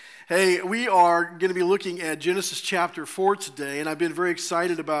Hey, we are going to be looking at Genesis chapter 4 today, and I've been very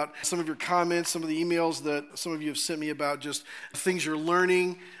excited about some of your comments, some of the emails that some of you have sent me about just things you're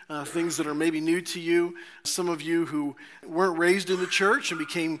learning, things that are maybe new to you. Some of you who weren't raised in the church and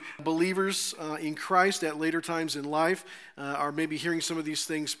became believers in Christ at later times in life are maybe hearing some of these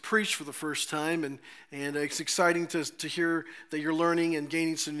things preached for the first time, and it's exciting to hear that you're learning and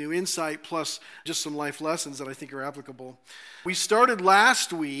gaining some new insight, plus just some life lessons that I think are applicable. We started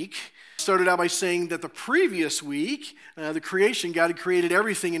out by saying that the previous week, the creation, God had created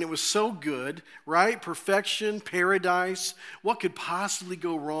everything and it was so good, right? Perfection, paradise, what could possibly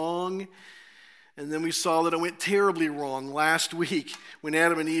go wrong? And then we saw that it went terribly wrong last week when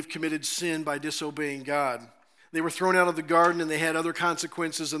Adam and Eve committed sin by disobeying God. They were thrown out of the garden and they had other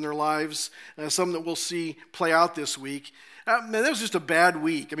consequences in their lives, some that we'll see play out this week. Man, that was just a bad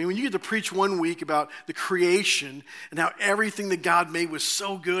week. I mean, when you get to preach one week about the creation and how everything that God made was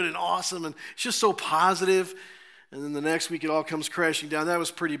so good and awesome and it's just so positive, and then the next week it all comes crashing down, that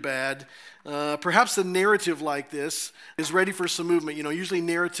was pretty bad. Perhaps the narrative like this is ready for some movement. You know, usually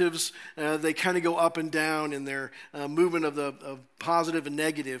narratives, they kind of go up and down in their movement of positive and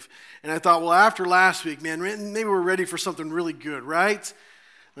negative. And I thought, well, after last week, man, maybe we're ready for something really good, right?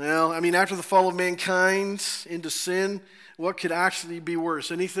 Well, I mean, after the fall of mankind into sin, what could actually be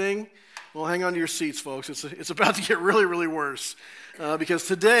worse? Anything? Well, hang on to your seats, folks. It's about to get really, really worse. Because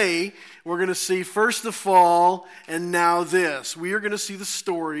today, we're going to see first the fall and now this. We are going to see the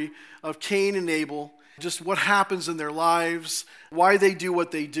story of Cain and Abel, just what happens in their lives, why they do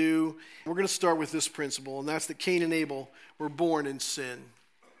what they do. We're going to start with this principle, and that's that Cain and Abel were born in sin.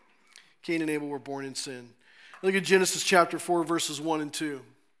 Cain and Abel were born in sin. Look at Genesis chapter 4, verses 1 and 2.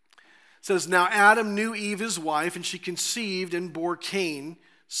 It says, "Now Adam knew Eve his wife, and she conceived and bore Cain,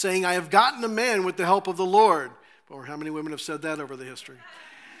 saying, I have gotten a man with the help of the Lord." Or how many women have said that over the history?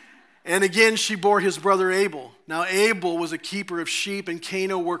 "And again she bore his brother Abel. Now Abel was a keeper of sheep, and Cain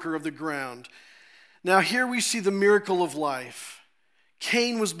a worker of the ground." Now here we see the miracle of life.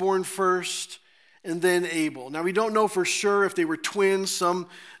 Cain was born first, and then Abel. Now we don't know for sure if they were twins. Some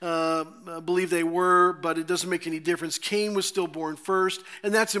believe they were, but it doesn't make any difference. Cain was still born first,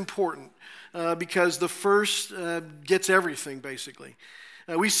 and that's important because the first gets everything, basically.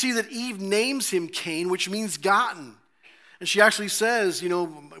 We see that Eve names him Cain, which means gotten. And she actually says, you know,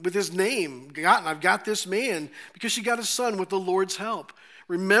 with his name, gotten, I've got this man, because she got a son with the Lord's help.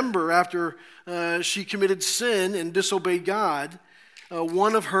 Remember, after she committed sin and disobeyed God,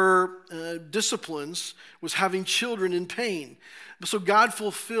 one of her disciplines was having children in pain. So God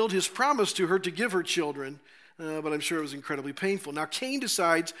fulfilled his promise to her to give her children, but I'm sure it was incredibly painful. Now Cain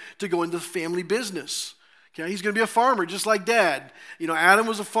decides to go into the family business. Okay, he's going to be a farmer just like Dad. You know, Adam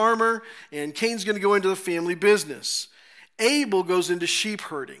was a farmer, and Cain's going to go into the family business. Abel goes into sheep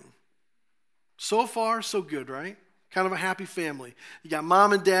herding. So far, so good, right? Kind of a happy family. You got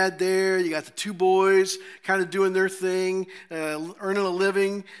mom and dad there. You got the two boys kind of doing their thing, earning a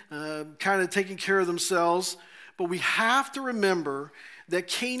living, kind of taking care of themselves. But we have to remember that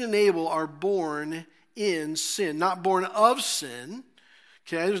Cain and Abel are born in sin, not born of sin.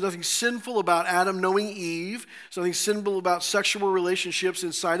 Okay, there's nothing sinful about Adam knowing Eve. There's nothing sinful about sexual relationships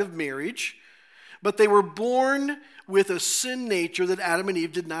inside of marriage. But they were born with a sin nature that Adam and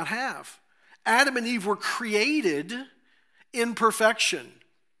Eve did not have. Adam and Eve were created in perfection.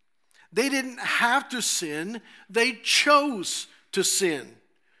 They didn't have to sin. They chose to sin.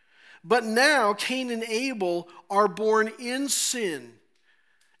 But now Cain and Abel are born in sin.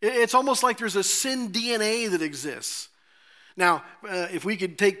 It's almost like there's a sin DNA that exists. Now, if we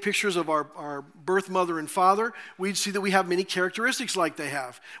could take pictures of our birth mother and father, we'd see that we have many characteristics like they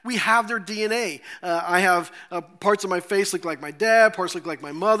have. We have their DNA. I have parts of my face look like my dad, parts look like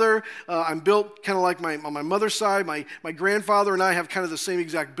my mother. I'm built kind of like on my mother's side. My grandfather and I have kind of the same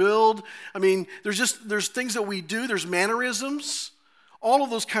exact build. I mean, there's things that we do. There's mannerisms. All of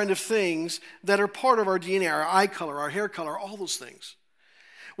those kind of things that are part of our DNA, our eye color, our hair color, all those things.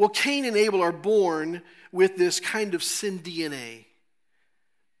 Well, Cain and Abel are born with this kind of sin DNA,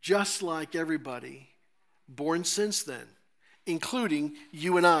 just like everybody born since then, including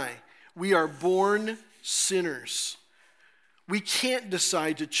you and I. We are born sinners. We can't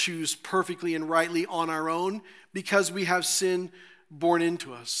decide to choose perfectly and rightly on our own because we have sin born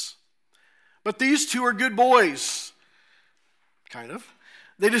into us. But these two are good boys, kind of.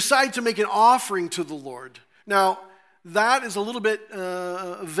 They decide to make an offering to the Lord. Now, that is a little bit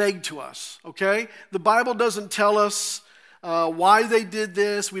vague to us, okay? The Bible doesn't tell us why they did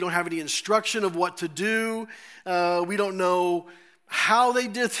this. We don't have any instruction of what to do. We don't know how they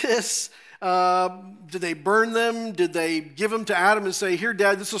did this. Did they burn them? Did they give them to Adam and say, here,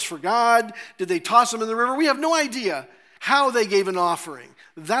 Dad, this is for God? Did they toss them in the river? We have no idea how they gave an offering.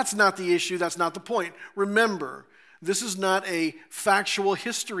 That's not the issue. That's not the point. Remember, this is not a factual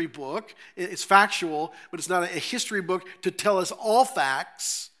history book. It's factual, but it's not a history book to tell us all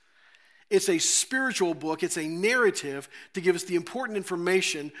facts. It's a spiritual book. It's a narrative to give us the important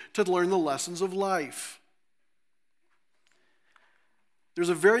information to learn the lessons of life. There's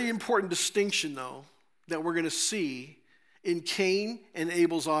a very important distinction, though, that we're going to see in Cain and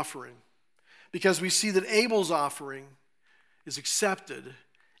Abel's offering. Because we see that Abel's offering is accepted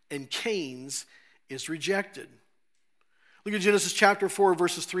and Cain's is rejected. Look at Genesis chapter 4,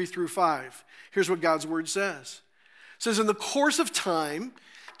 verses 3 through 5. Here's what God's word says. It says, in the course of time,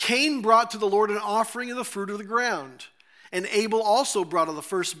 Cain brought to the Lord an offering of the fruit of the ground. And Abel also brought of the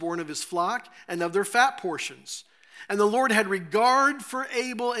firstborn of his flock and of their fat portions. And the Lord had regard for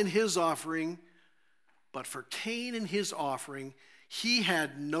Abel and his offering, but for Cain and his offering, he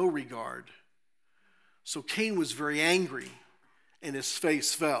had no regard. So Cain was very angry, and his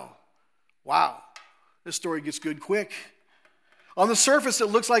face fell. Wow, this story gets good quick. On the surface, it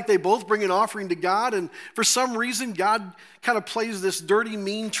looks like they both bring an offering to God, and for some reason, God kind of plays this dirty,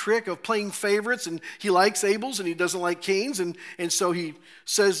 mean trick of playing favorites, and he likes Abel's, and he doesn't like Cain's, and so he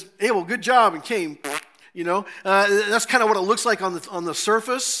says, Abel, good job, and Cain, that's kind of what it looks like on the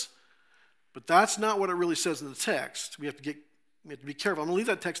surface, but that's not what it really says in the text. We have to be careful. I'm going to leave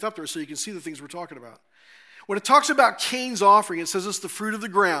that text up there so you can see the things we're talking about. When it talks about Cain's offering, it says it's the fruit of the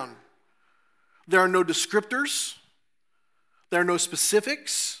ground. There are no descriptors. There are no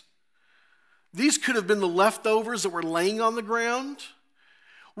specifics. These could have been the leftovers that were laying on the ground.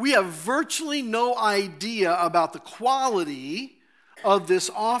 We have virtually no idea about the quality of this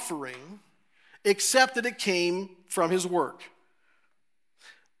offering, except that it came from his work.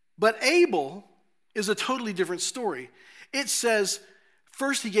 But Abel is a totally different story. It says,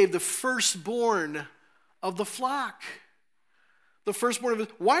 first he gave the firstborn of the flock. The firstborn of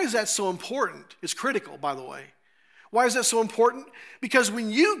it. Why is that so important? It's critical, by the way. Why is that so important? Because when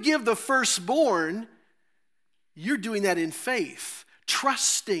you give the firstborn, you're doing that in faith,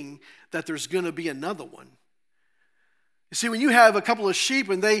 trusting that there's going to be another one. You see, when you have a couple of sheep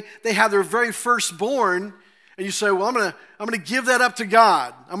and they have their very firstborn, and you say, well, I'm going to give that up to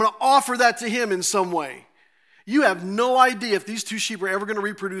God. I'm going to offer that to him in some way. You have no idea if these two sheep are ever going to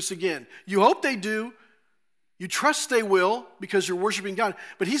reproduce again. You hope they do. You trust they will because you're worshiping God.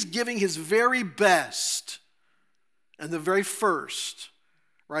 But he's giving his very best and the very first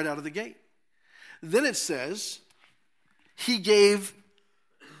right out of the gate. Then it says, he gave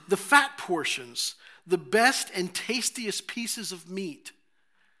the fat portions, the best and tastiest pieces of meat.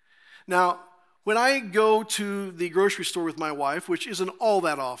 Now, when I go to the grocery store with my wife, which isn't all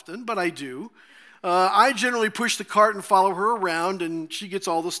that often, but I do, I generally push the cart and follow her around, and she gets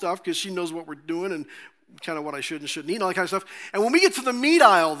all the stuff because she knows what we're doing and kind of what I should and shouldn't eat and all that kind of stuff. And when we get to the meat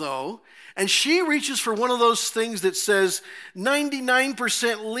aisle, though, and she reaches for one of those things that says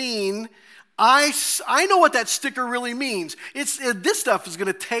 99% lean, I know what that sticker really means. This stuff is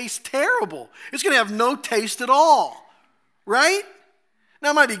going to taste terrible. It's going to have no taste at all, right?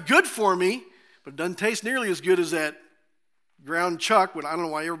 Now, it might be good for me, but it doesn't taste nearly as good as that ground chuck. But I don't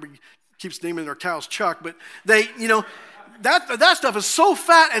know why everybody keeps naming their cows Chuck, but that stuff is so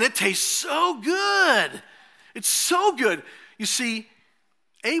fat and it tastes so good. It's so good. You see,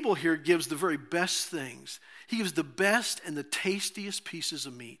 Abel here gives the very best things. He gives the best and the tastiest pieces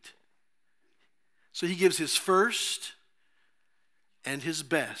of meat. So he gives his first and his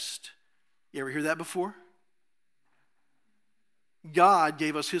best. You ever hear that before? God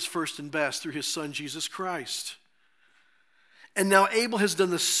gave us his first and best through his son, Jesus Christ. And now Abel has done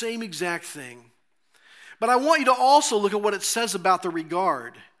the same exact thing. But I want you to also look at what it says about the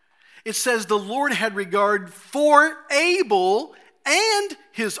regard. It says the Lord had regard for Abel and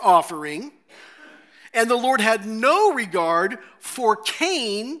his offering, and the Lord had no regard for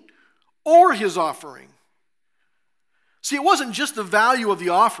Cain or his offering. See, it wasn't just the value of the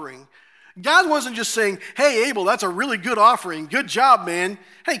offering. God wasn't just saying, hey, Abel, that's a really good offering. Good job, man.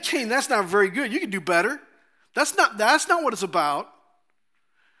 Hey, Cain, that's not very good. You can do better. That's not what it's about.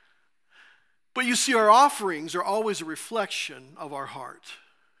 But you see, our offerings are always a reflection of our heart.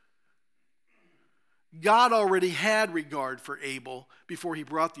 God already had regard for Abel before he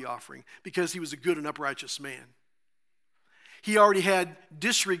brought the offering because he was a good and uprighteous man. He already had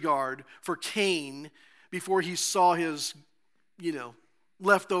disregard for Cain before he saw his,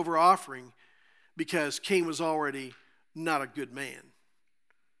 leftover offering because Cain was already not a good man.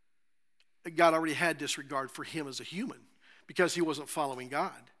 God already had disregard for him as a human because he wasn't following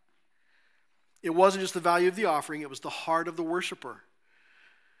God. It wasn't just the value of the offering, it was the heart of the worshiper.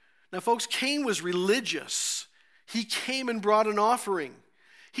 Now, folks, Cain was religious. He came and brought an offering.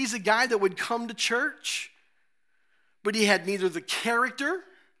 He's a guy that would come to church, but he had neither the character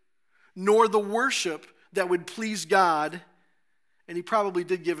nor the worship that would please God, and he probably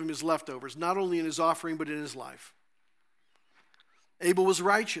did give him his leftovers, not only in his offering, but in his life. Abel was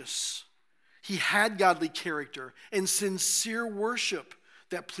righteous. He had godly character and sincere worship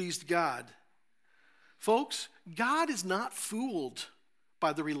that pleased God. Folks, God is not fooled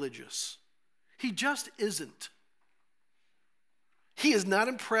by the religious. He just isn't. He is not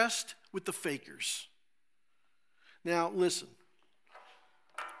impressed with the fakers. Now, listen.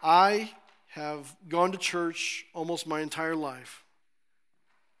 I have gone to church almost my entire life.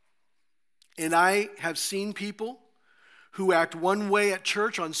 And I have seen people who act one way at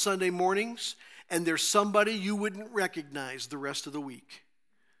church on Sunday mornings, and there's somebody you wouldn't recognize the rest of the week.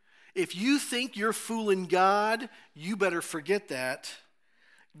 If you think you're fooling God, you better forget that.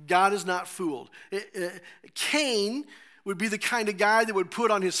 God is not fooled. Cain would be the kind of guy that would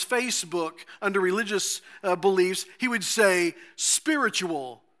put on his Facebook under religious beliefs, he would say,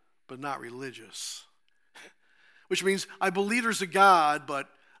 spiritual, but not religious. Which means, I believe there's a God, but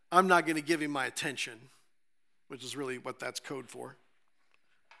I'm not going to give him my attention, which is really what that's code for.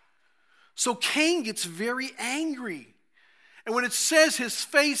 So Cain gets very angry. And when it says his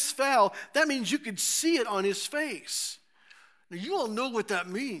face fell, that means you could see it on his face. Now, you all know what that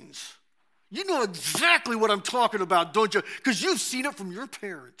means. You know exactly what I'm talking about, don't you? Because you've seen it from your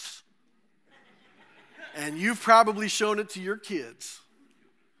parents. And you've probably shown it to your kids.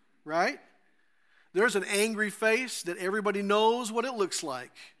 Right? There's an angry face that everybody knows what it looks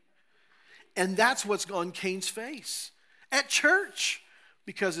like. And that's what's on Cain's face at church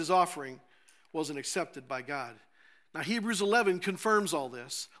because his offering wasn't accepted by God. Now, Hebrews 11 confirms all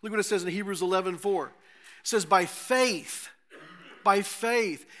this. Look what it says in Hebrews 11:4. It says, by faith,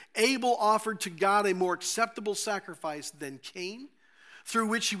 Abel offered to God a more acceptable sacrifice than Cain, through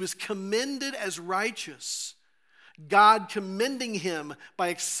which he was commended as righteous, God commending him by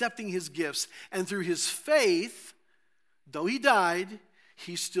accepting his gifts. And through his faith, though he died,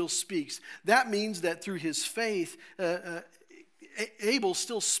 he still speaks. That means that through his faith, Abel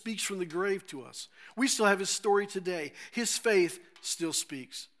still speaks from the grave to us. We still have his story today. His faith still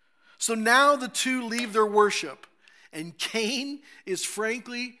speaks. So now the two leave their worship, and Cain is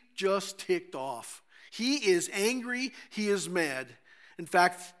frankly just ticked off. He is angry. He is mad. In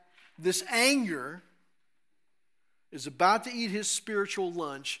fact, this anger is about to eat his spiritual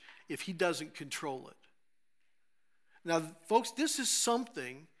lunch if he doesn't control it. Now, folks, this is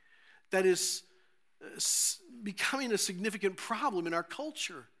something that is becoming a significant problem in our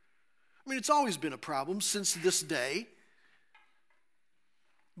culture. I mean, it's always been a problem since this day.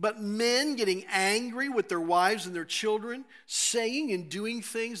 But men getting angry with their wives and their children, saying and doing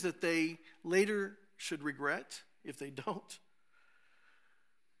things that they later should regret if they don't.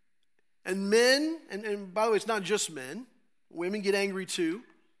 And men, and by the way, it's not just men. Women get angry too.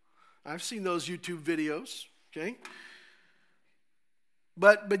 I've seen those YouTube videos, okay?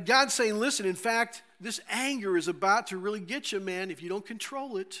 But God's saying, listen, in fact, this anger is about to really get you, man, if you don't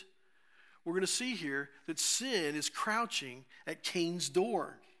control it. We're going to see here that sin is crouching at Cain's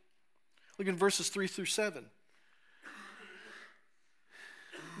door. Look in verses 3 through 7.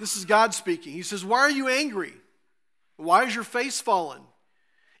 This is God speaking. He says, why are you angry? Why is your face fallen?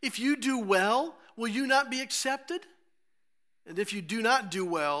 If you do well, will you not be accepted? And if you do not do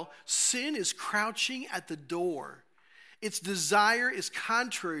well, sin is crouching at the door. Its desire is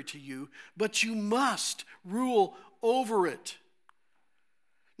contrary to you, but you must rule over it.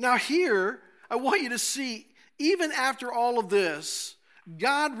 Now here, I want you to see, even after all of this,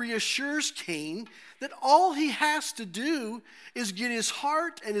 God reassures Cain that all he has to do is get his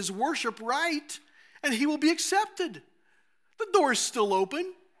heart and his worship right, and he will be accepted. The door is still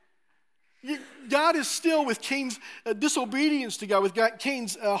open. God is still with Cain's disobedience to God, with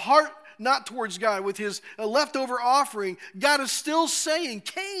Cain's heart not towards God, with his leftover offering. God is still saying,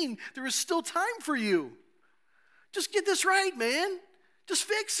 Cain, there is still time for you. Just get this right, man. Just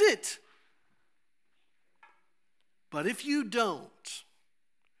fix it. But if you don't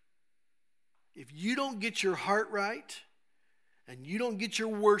get your heart right, and you don't get your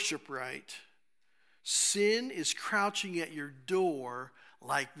worship right, sin is crouching at your door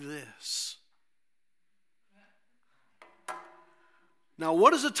like this. Now,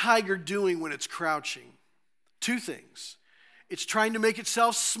 what is a tiger doing when it's crouching? Two things. It's trying to make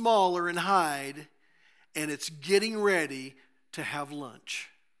itself smaller and hide, and it's getting ready to have lunch.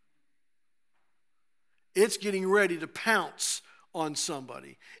 It's getting ready to pounce on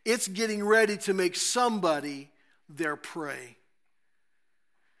somebody. It's getting ready to make somebody their prey.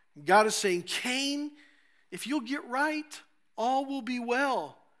 God is saying, Cain, if you'll get right, all will be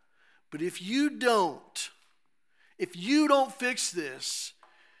well. But if you don't fix this,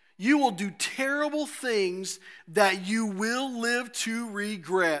 you will do terrible things that you will live to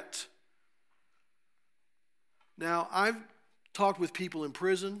regret. Now, I've talked with people in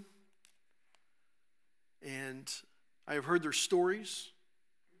prison, and I have heard their stories.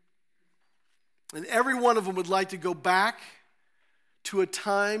 And every one of them would like to go back to a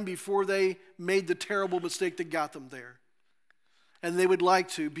time before they made the terrible mistake that got them there. And they would like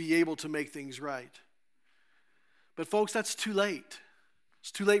to be able to make things right. But folks, that's too late.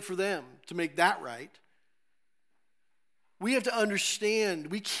 It's too late for them to make that right. We have to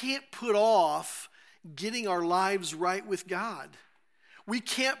understand we can't put off getting our lives right with God. We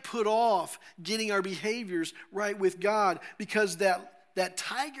can't put off getting our behaviors right with God because that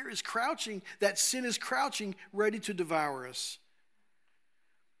tiger is crouching, that sin is crouching, ready to devour us.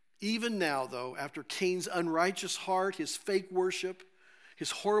 Even now, though, after Cain's unrighteous heart, his fake worship, his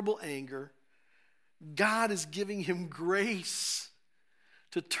horrible anger, God is giving him grace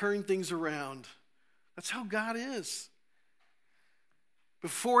to turn things around. That's how God is.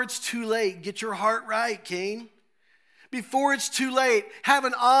 Before it's too late, get your heart right, Cain. Before it's too late, have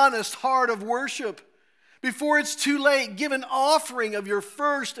an honest heart of worship. Before it's too late, give an offering of your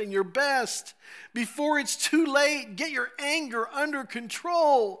first and your best. Before it's too late, get your anger under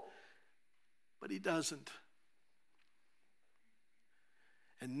control. But he doesn't.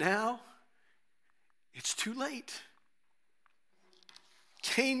 And now, it's too late.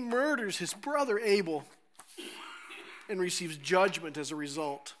 Cain murders his brother Abel and receives judgment as a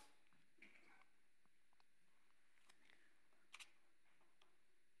result.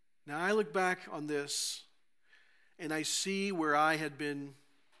 Now I look back on this and I see where I had been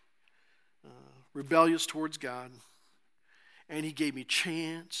rebellious towards God, and he gave me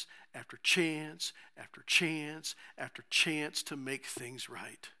chance after chance after chance after chance to make things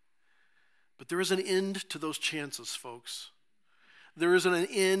right. But there is an end to those chances, folks. There isn't an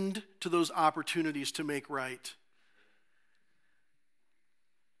end to those opportunities to make right.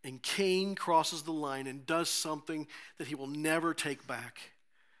 And Cain crosses the line and does something that he will never take back.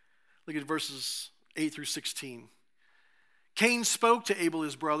 Look at verses 8 through 16. Cain spoke to Abel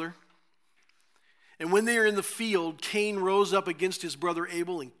his brother. And when they were in the field, Cain rose up against his brother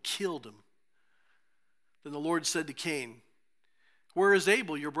Abel and killed him. Then the Lord said to Cain, "Where is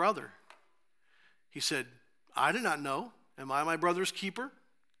Abel, your brother?" He said, "I do not know. Am I my brother's keeper?"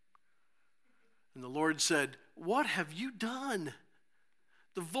 And the Lord said, "What have you done?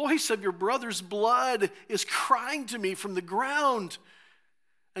 The voice of your brother's blood is crying to me from the ground.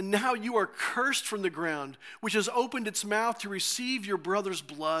 And now you are cursed from the ground, which has opened its mouth to receive your brother's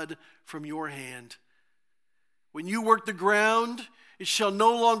blood from your hand. When you work the ground, it shall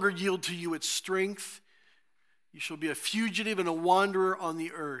no longer yield to you its strength. You shall be a fugitive and a wanderer on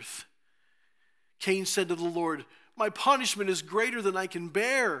the earth." Cain said to the Lord, "My punishment is greater than I can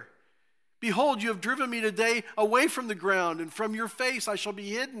bear. Behold, you have driven me today away from the ground, and from your face I shall be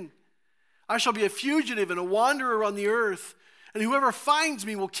hidden. I shall be a fugitive and a wanderer on the earth, and whoever finds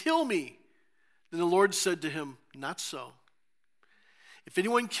me will kill me." Then the Lord said to him, "Not so. If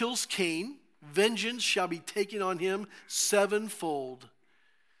anyone kills Cain, vengeance shall be taken on him sevenfold."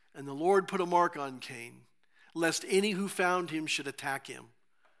 And the Lord put a mark on Cain, lest any who found him should attack him.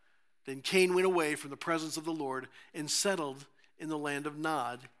 Then Cain went away from the presence of the Lord and settled in the land of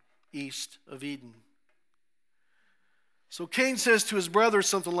Nod, east of Eden. So Cain says to his brother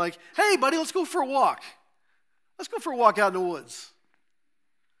something like, "Hey, buddy, let's go for a walk. Let's go for a walk out in the woods."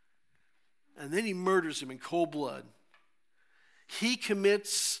 And then he murders him in cold blood. He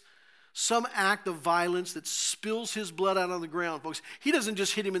commits some act of violence that spills his blood out on the ground, folks. He doesn't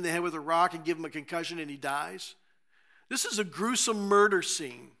just hit him in the head with a rock and give him a concussion and he dies. This is a gruesome murder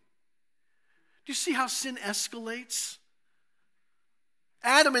scene. Do you see how sin escalates?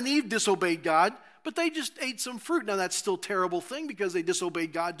 Adam and Eve disobeyed God, but they just ate some fruit. Now that's still a terrible thing because they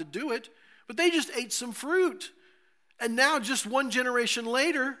disobeyed God to do it, but they just ate some fruit. And now just one generation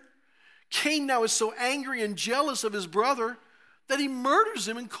later, Cain now is so angry and jealous of his brother that he murders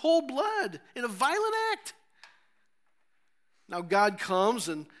him in cold blood in a violent act. Now God comes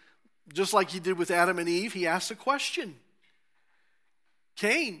and just like he did with Adam and Eve, he asks a question.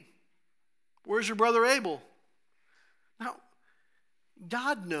 "Cain, where's your brother Abel?" Now,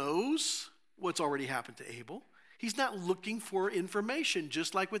 God knows what's already happened to Abel. He's not looking for information,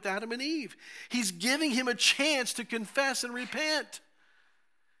 just like with Adam and Eve. He's giving him a chance to confess and repent.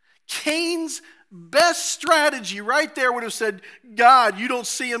 Cain's best strategy right there would have said, God, you don't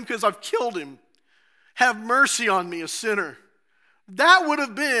see him because I've killed him. Have mercy on me, a sinner. That would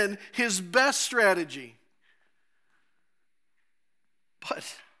have been his best strategy. But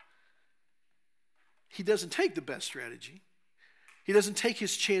he doesn't take the best strategy. He doesn't take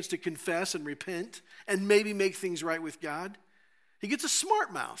his chance to confess and repent and maybe make things right with God. He gets a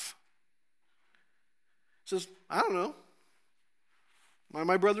smart mouth. Says, I don't know. Am I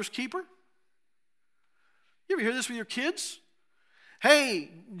my brother's keeper? You ever hear this with your kids? Hey,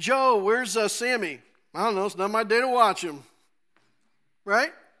 Joe, where's Sammy? I don't know. It's not my day to watch him.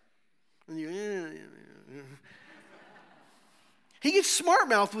 Right? And you, yeah. He gets smart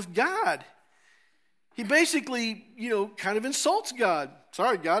mouth with God. He basically, kind of insults God.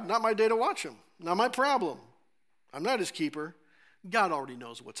 Sorry, God, not my day to watch him. Not my problem. I'm not his keeper. God already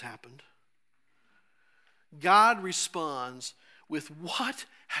knows what's happened. God responds with, what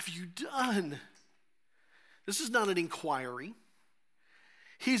have you done? This is not an inquiry.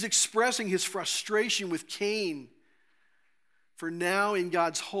 He's expressing his frustration with Cain. For now in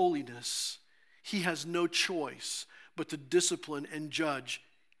God's holiness, he has no choice but to discipline and judge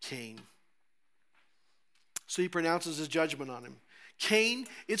Cain. So he pronounces his judgment on him. Cain,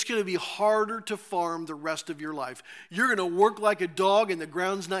 it's going to be harder to farm the rest of your life. You're going to work like a dog and the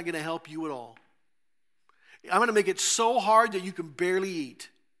ground's not going to help you at all. I'm going to make it so hard that you can barely eat.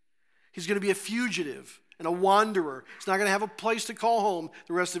 He's going to be a fugitive and a wanderer. He's not going to have a place to call home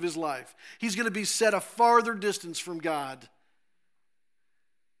the rest of his life. He's going to be set a farther distance from God.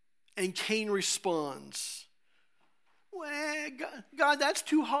 And Cain responds, well, God, that's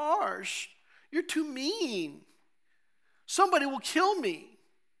too harsh. You're too mean. Somebody will kill me.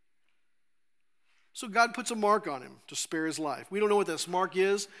 So God puts a mark on him to spare his life. We don't know what this mark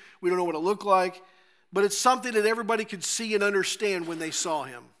is. We don't know what it looked like. But it's something that everybody could see and understand when they saw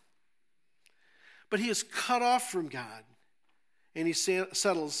him. But he is cut off from God. And he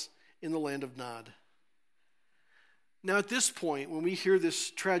settles in the land of Nod. Now at this point, when we hear this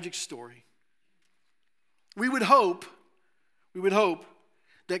tragic story, we would hope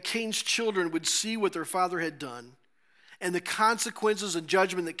that Cain's children would see what their father had done and the consequences and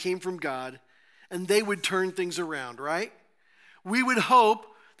judgment that came from God, and they would turn things around, right? We would hope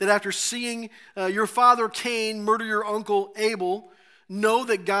that after seeing your father Cain murder your uncle Abel, know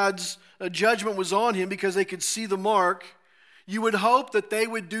that God's judgment was on him because they could see the mark, you would hope that they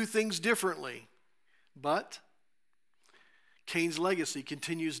would do things differently. But Cain's legacy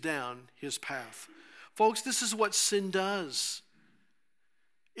continues down his path. Folks, this is what sin does.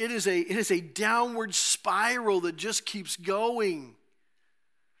 It is a downward spiral that just keeps going.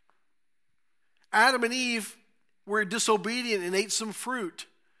 Adam and Eve were disobedient and ate some fruit.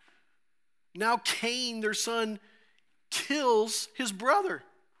 Now Cain, their son, kills his brother.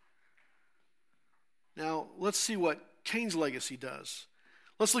 Now, let's see what Cain's legacy does.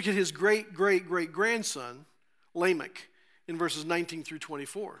 Let's look at his great-great-great-grandson, Lamech, in verses 19 through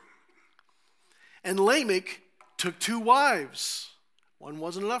 24. And Lamech took 2 wives. One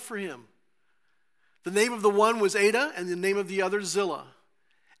wasn't enough for him. The name of the one was Ada, and the name of the other Zillah.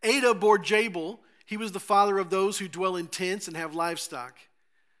 Ada bore Jabal. He was the father of those who dwell in tents and have livestock.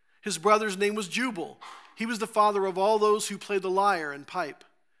 His brother's name was Jubal. He was the father of all those who play the lyre and pipe.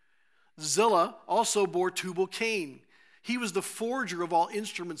 Zillah also bore Tubal-Cain. He was the forger of all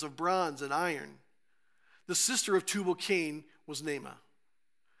instruments of bronze and iron. The sister of Tubal-Cain was Naamah.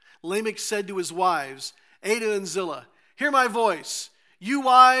 Lamech said to his wives, Ada and Zillah, hear my voice. You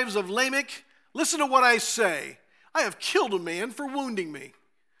wives of Lamech, listen to what I say. I have killed a man for wounding me,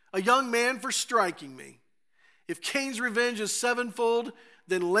 a young man for striking me. If Cain's revenge is 7-fold,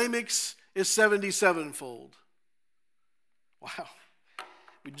 then Lamech's is 77-fold. Wow.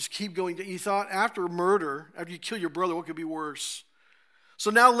 We just keep going. You thought after murder, after you kill your brother, what could be worse? So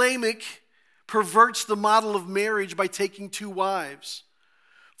now Lamech perverts the model of marriage by taking 2 wives.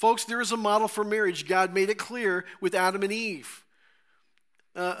 Folks, there is a model for marriage. God made it clear with Adam and Eve.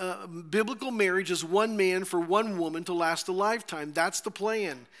 Biblical marriage is one man for one woman to last a lifetime. That's the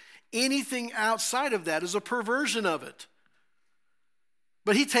plan. Anything outside of that is a perversion of it.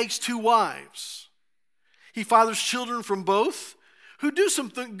 But he takes 2 wives. He fathers children from both who do some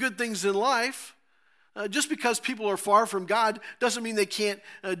good things in life. Just because people are far from God doesn't mean they can't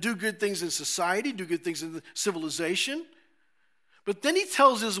do good things in society, do good things in civilization. But then he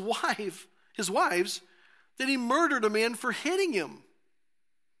tells his wives, that he murdered a man for hitting him.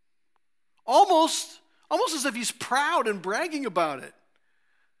 Almost as if he's proud and bragging about it.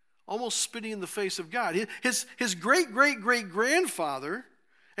 Almost spitting in the face of God. His great-great-great-grandfather,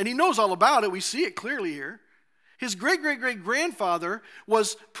 and he knows all about it, we see it clearly here. His great-great-great-grandfather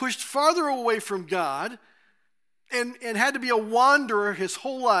was pushed farther away from God and had to be a wanderer his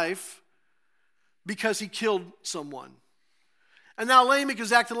whole life because he killed someone. And now Lamech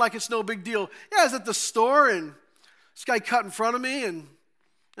is acting like it's no big deal. Yeah, I was at the store and this guy cut in front of me and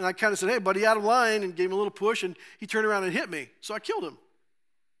I kind of said, hey, buddy, out of line, and gave him a little push, and he turned around and hit me. So I killed him.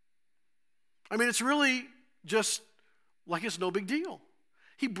 I mean, it's really just like it's no big deal.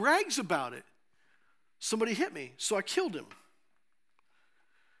 He brags about it. Somebody hit me, so I killed him.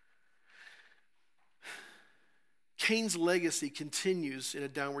 Cain's legacy continues in a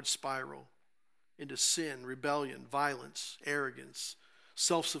downward spiral into sin, rebellion, violence, arrogance,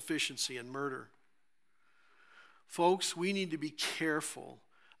 self-sufficiency, and murder. Folks, we need to be careful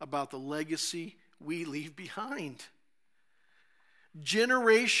about the legacy we leave behind.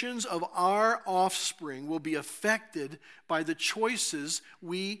 Generations of our offspring will be affected by the choices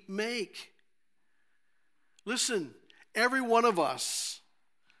we make. Listen, every one of us,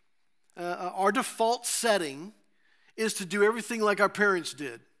 our default setting is to do everything like our parents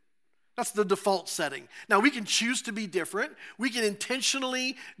did. That's the default setting. Now, we can choose to be different. We can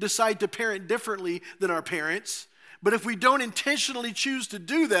intentionally decide to parent differently than our parents. But if we don't intentionally choose to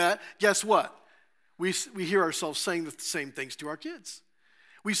do that, guess what? We hear ourselves saying the same things to our kids.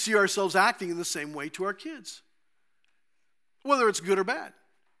 We see ourselves acting in the same way to our kids, whether it's good or bad.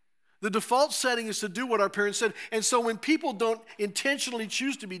 The default setting is to do what our parents said. And so when people don't intentionally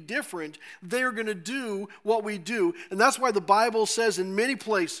choose to be different, they're going to do what we do. And that's why the Bible says in many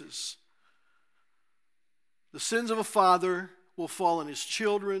places, the sins of a father will fall on his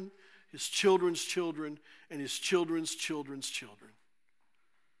children, his children's children, and his children's children's children.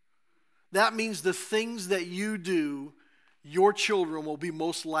 That means the things that you do, your children will be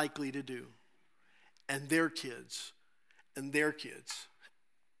most likely to do, and their kids, and their kids.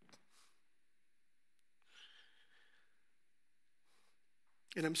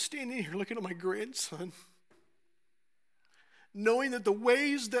 And I'm standing here looking at my grandson, knowing that the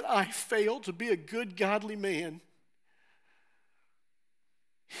ways that I failed to be a good, godly man,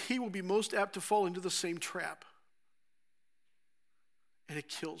 he will be most apt to fall into the same trap. And it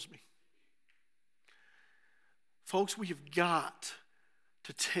kills me. Folks, we have got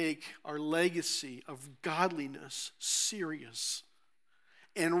to take our legacy of godliness serious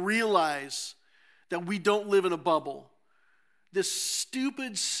and realize that we don't live in a bubble. This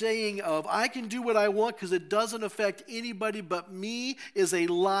stupid saying of, I can do what I want because it doesn't affect anybody but me, is a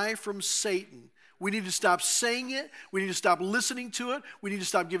lie from Satan. We need to stop saying it. We need to stop listening to it. We need to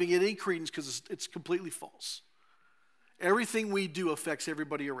stop giving it any credence because it's completely false. Everything we do affects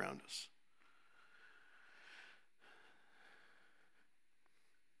everybody around us.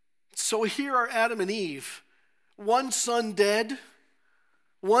 So here are Adam and Eve. One son dead.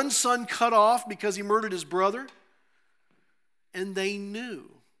 One son cut off because he murdered his brother. And they knew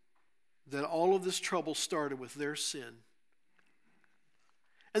that all of this trouble started with their sin.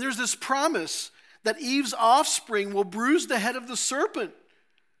 And there's this promise that Eve's offspring will bruise the head of the serpent.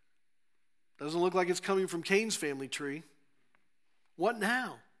 Doesn't look like it's coming from Cain's family tree. What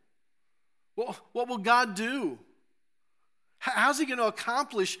now? What will God do? How's he going to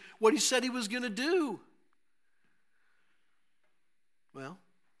accomplish what he said he was going to do? Well,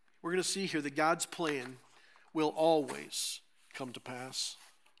 we're going to see here that God's plan will always come to pass.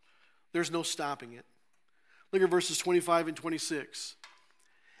 There's no stopping it. Look at verses 25 and 26.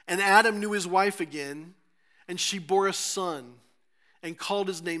 And Adam knew his wife again, and she bore a son, and called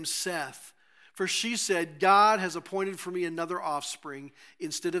his name Seth. For she said, God has appointed for me another offspring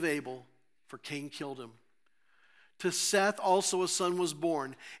instead of Abel, for Cain killed him. To Seth also a son was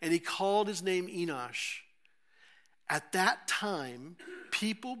born, and he called his name Enosh. At that time,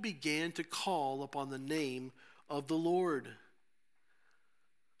 people began to call upon the name of the Lord.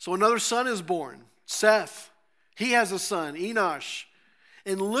 So another son is born, Seth. He has a son, Enosh.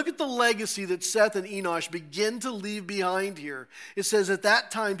 And look at the legacy that Seth and Enosh begin to leave behind here. It says, at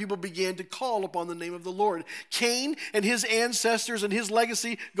that time, people began to call upon the name of the Lord. Cain and his ancestors and his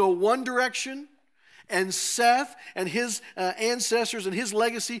legacy go one direction, and Seth and his ancestors and his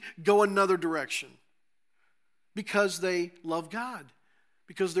legacy go another direction. Because they love God.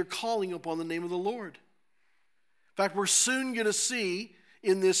 Because they're calling upon the name of the Lord. In fact, we're soon going to see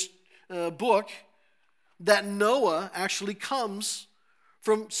in this book that Noah actually comes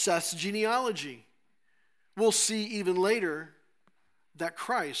from Seth's genealogy. We'll see even later that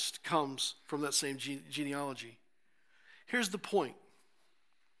Christ comes from that same genealogy. Here's the point.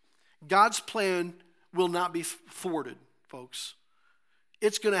 God's plan will not be thwarted, folks.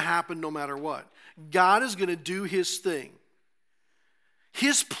 It's going to happen no matter what. God is going to do his thing.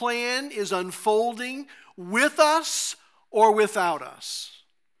 His plan is unfolding with us or without us.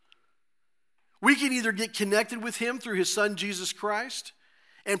 We can either get connected with him through his son Jesus Christ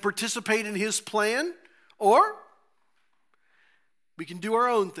and participate in his plan, or we can do our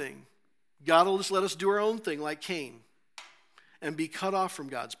own thing. God will just let us do our own thing like Cain and be cut off from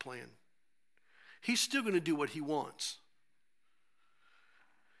God's plan. He's still going to do what he wants.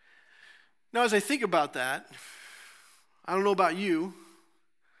 Now, as I think about that, I don't know about you,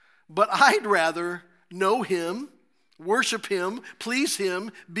 but I'd rather know him, worship him, please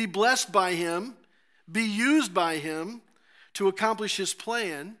him, be blessed by him, be used by him to accomplish his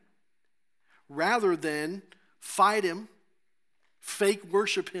plan, rather than fight him, fake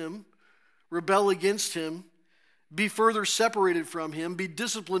worship him, rebel against him, be further separated from him, be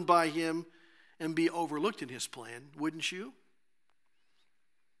disciplined by him, and be overlooked in his plan. Wouldn't you?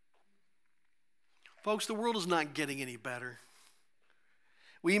 Folks, the world is not getting any better.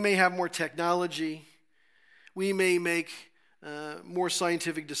 We may have more technology. We may make more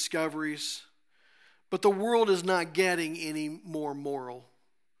scientific discoveries. But the world is not getting any more moral.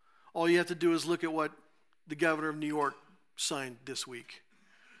 All you have to do is look at what the governor of New York signed this week.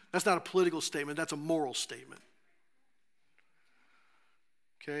 That's not a political statement. That's a moral statement.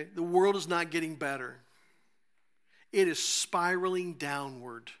 Okay? The world is not getting better. It is spiraling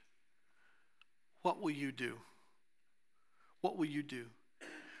downward. What will you do? What will you do?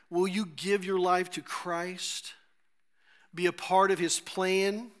 Will you give your life to Christ? Be a part of his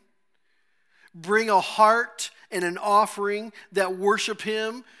plan? Bring a heart and an offering that worship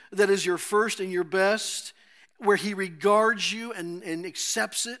him, that is your first and your best, where he regards you and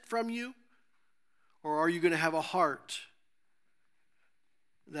accepts it from you? Or are you going to have a heart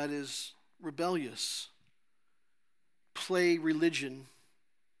that is rebellious, play religion,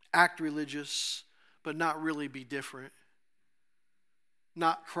 act religious, but not really be different?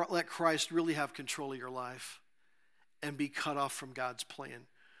 Not let Christ really have control of your life and be cut off from God's plan.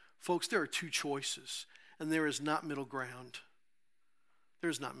 Folks, there are two choices, and there is not middle ground.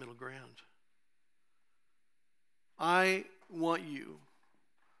 There's not middle ground. I want you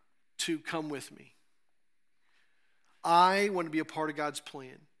to come with me. I want to be a part of God's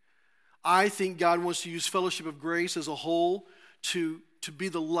plan. I think God wants to use Fellowship of Grace as a whole to be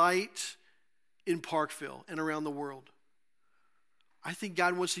the light in Parkville and around the world. I think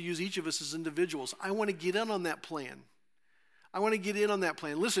God wants to use each of us as individuals. I want to get in on that plan. I want to get in on that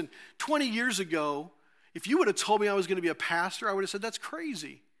plan. Listen, 20 years ago, if you would have told me I was going to be a pastor, I would have said, that's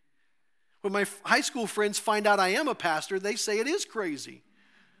crazy. When my high school friends find out I am a pastor, they say it is crazy.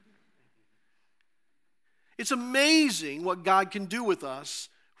 It's amazing what God can do with us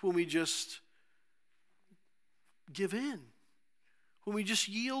when we just give in, when we just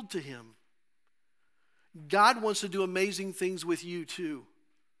yield to him. God wants to do amazing things with you too,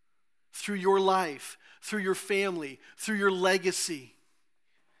 through your life, through your family, through your legacy.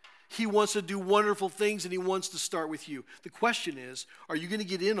 He wants to do wonderful things, and he wants to start with you. The question is, are you going to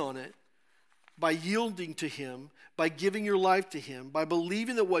get in on it by yielding to him, by giving your life to him, by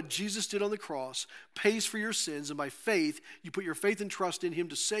believing that what Jesus did on the cross pays for your sins, and by faith, you put your faith and trust in him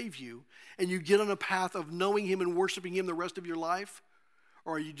to save you, and you get on a path of knowing him and worshiping him the rest of your life?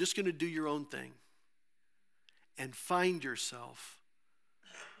 Or are you just going to do your own thing and find yourself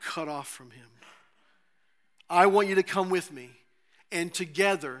cut off from him? I want you to come with me, and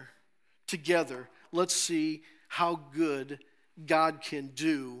together, let's see how good God can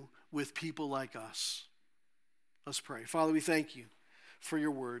do with people like us. Let's pray. Father, we thank you for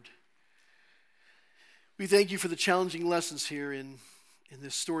your word. We thank you for the challenging lessons here in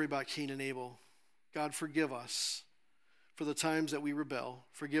this story about Cain and Abel. God, forgive us for the times that we rebel.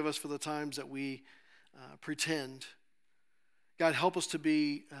 Forgive us for the times that we pretend. God, help us to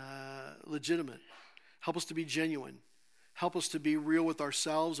be legitimate. Help us to be genuine. Help us to be real with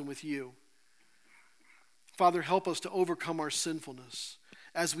ourselves and with you. Father, help us to overcome our sinfulness.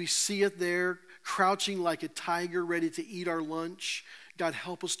 As we see it there, crouching like a tiger ready to eat our lunch, God,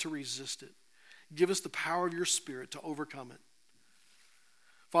 help us to resist it. Give us the power of your Spirit to overcome it.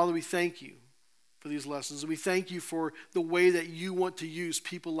 Father, we thank you for these lessons. And we thank you for the way that you want to use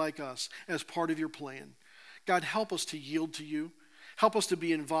people like us as part of your plan. God, help us to yield to you. Help us to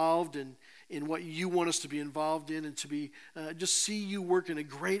be involved in what you want us to be involved in, and to be just see you work in a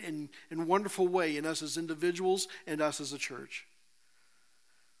great and wonderful way in us as individuals and us as a church.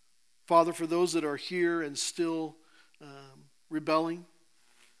 Father, for those that are here and still rebelling,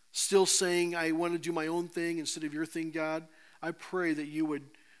 still saying, I want to do my own thing instead of your thing, God, I pray that you would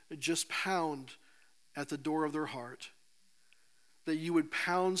just pound at the door of their heart, that you would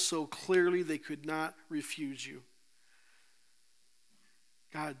pound so clearly they could not refuse you.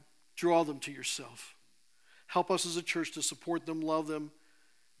 God, draw them to yourself. Help us as a church to support them, love them,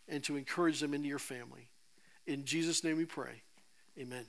 and to encourage them into your family. In Jesus' name we pray. Amen.